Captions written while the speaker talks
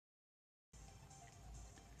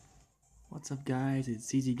What's up, guys?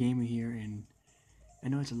 It's CZ Gamer here, and I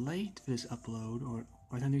know it's late for this upload, or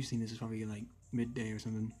by the time you're seeing this, it's probably like midday or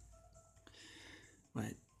something.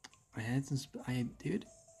 But I did,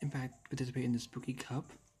 in fact, participate in the Spooky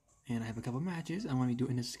Cup, and I have a couple matches. I'm going to be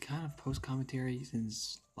doing this kind of post commentary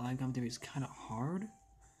since live commentary is kind of hard. At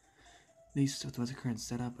least with the current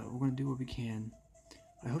setup, but we're going to do what we can.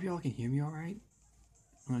 I hope y'all can hear me all right.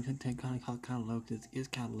 I'm going to take kind of low because it is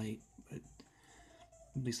kind of late, but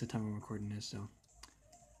at least the time I'm recording this, so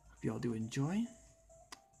hope y'all do enjoy.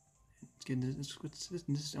 Let's get into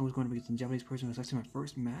this. I was going to be some Japanese person. It was actually my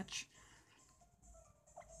first match,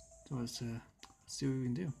 so let's see what we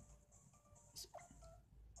can do.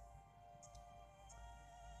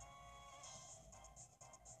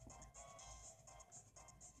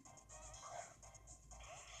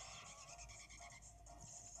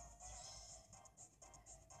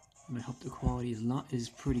 I hope the quality is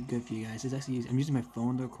pretty good for you guys. It's actually I'm using my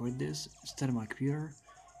phone to record this instead of my computer,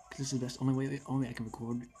 because this is the best only way I can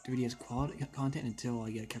record 3DS quality content until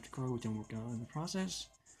I get a capture card, which I'm working on in the process.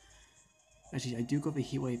 Actually, I do go for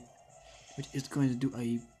Heatwave, which is going to do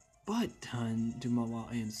a butt ton to Mawile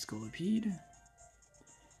and Scolipede.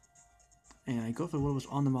 And I go for what was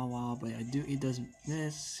on the Mawile, but it doesn't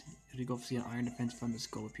miss. If we go for an Iron Defense from the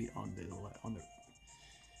Scolipede on the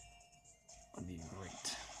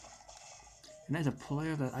right. And as a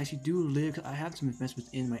player that I actually do live, I have some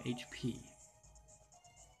investments in my HP.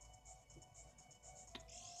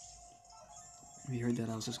 If you heard that,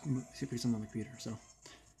 I was just simply something on the computer, so.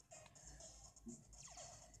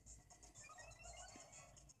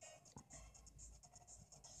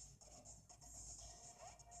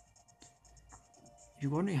 If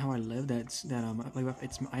you're wondering how I live,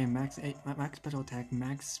 I am max special attack,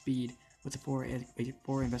 max speed with the four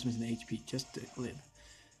investments in the HP just to live.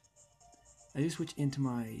 I just switch into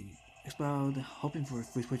my Explode, hoping for a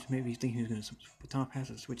free switch, maybe thinking he was going to baton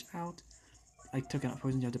pass or switch out. I took out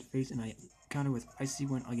Poison Jab to the face, and I countered with Icy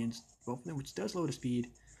Wind against both of them, which does lower the speed.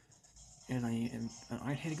 And an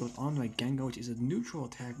Iron Head goes on to my Gengar, which is a neutral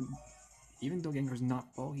attack. Even though Gengar is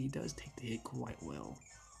not bulky, he does take the hit quite well.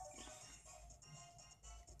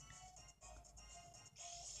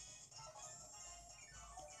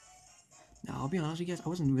 Now, I'll be honest with you guys, I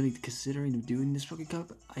wasn't really considering doing this Poké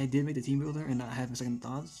Cup. I did make the team builder and I had my second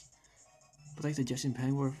thoughts. But like suggestion,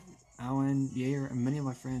 Penworth, Alan, Yair, and many of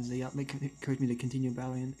my friends, they encouraged me to continue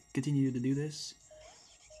battling, continue to do this.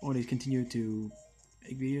 Or they continue to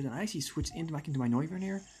make videos. And I actually switched back into my Noivern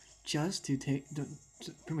here just to take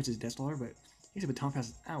pretty much his Death Slaughter, but he's a baton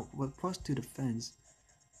passes out with +2 defense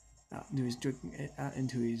into his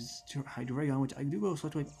Hydreigon, which I do go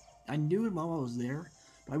switch away. I knew Mawile was there,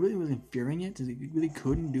 but I really wasn't fearing it, because he really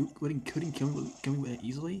couldn't kill me that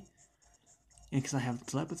easily. And because I have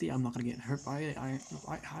telepathy, I'm not gonna get hurt by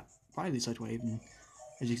the Such Wave. And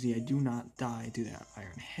as you can see, I do not die to that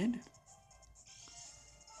Iron Head.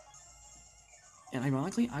 And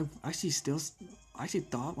ironically, I actually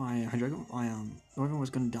thought my Noivern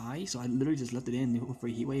was gonna die, so I literally just left it in for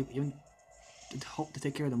a Heat Wave, even to hope to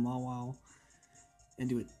take care of the Mawile and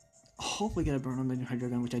do it. Hopefully, get a burn on the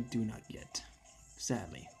Hydreigon, which I do not get,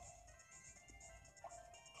 sadly.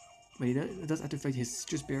 But it does have to affect his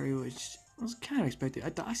Citrus Berry, which was kind of expected. I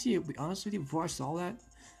thought, actually, to be honest with you, before I saw that,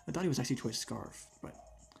 I thought he was actually Choice Scarf. But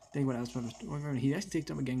think what I was from he actually takes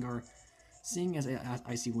up a Gengar, seeing as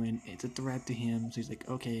Icy Wind, it's a threat to him. So he's like,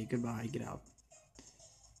 okay, goodbye, get out.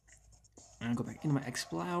 And I go back into my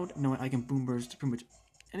Exploud, knowing I can Boom Burst pretty much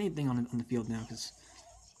anything on the field now, because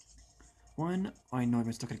one, I know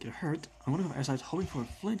I'm still gonna get hurt. I'm gonna go for Exercise, hoping for a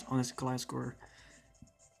flinch on this Goliath score.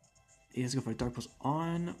 He has to go for a Dark Pulse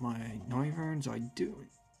on my Noivern, so I do.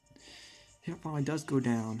 Hit probably does go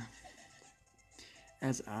down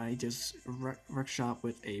as I just wreck shot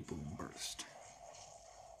with a Boom Burst,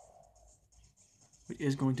 which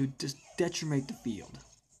is going to just detriment the field.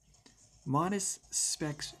 Modest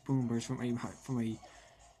specs Boom Burst from a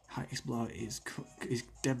high Explode is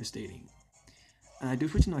devastating. And I do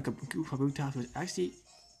switch into like a Kabutops, which actually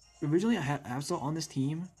originally I had Absol on this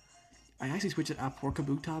team. I actually switched it out for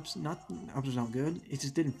Kabutops. Absol's not good. It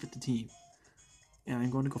just didn't fit the team. And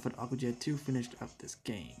I'm going to go for the Aqua Jet to finish up this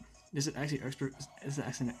game. This is actually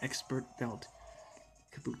an expert belt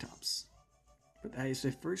Kabutops. But that is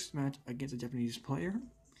the first match against a Japanese player.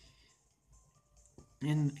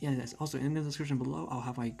 And yeah, that's also in the description below. I'll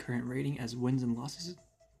have my current rating as wins and losses,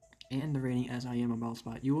 and the rating as I am on Battle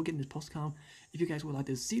Spot. You will get in this post-com. If you guys would like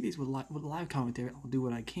to see these with live commentary, I'll do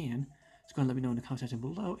what I can. Just go and let me know in the comment section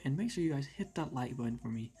below, and make sure you guys hit that like button for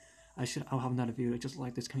me. I'll have another video just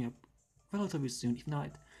like this coming up relatively soon, if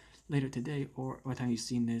not later today or by the time you've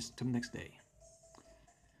seen this, to the next day.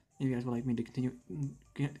 and you guys would like me to continue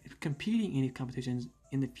competing in these competitions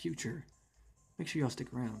in the future, make sure y'all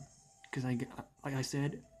stick around, because like I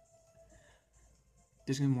said,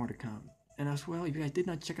 there's gonna be more to come. And as well, if you guys did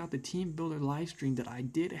not check out the team builder live stream that I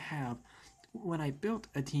did have when I built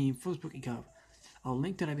a team for Spooky Cup, I'll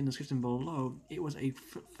link to that in the description below. It was a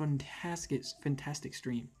fantastic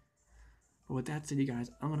stream. But with that said, you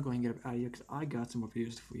guys, I'm gonna go ahead and get out of here because I got some more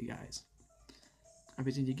videos for you guys. I've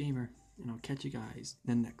been CG Gamer, and I'll catch you guys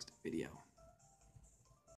in the next video.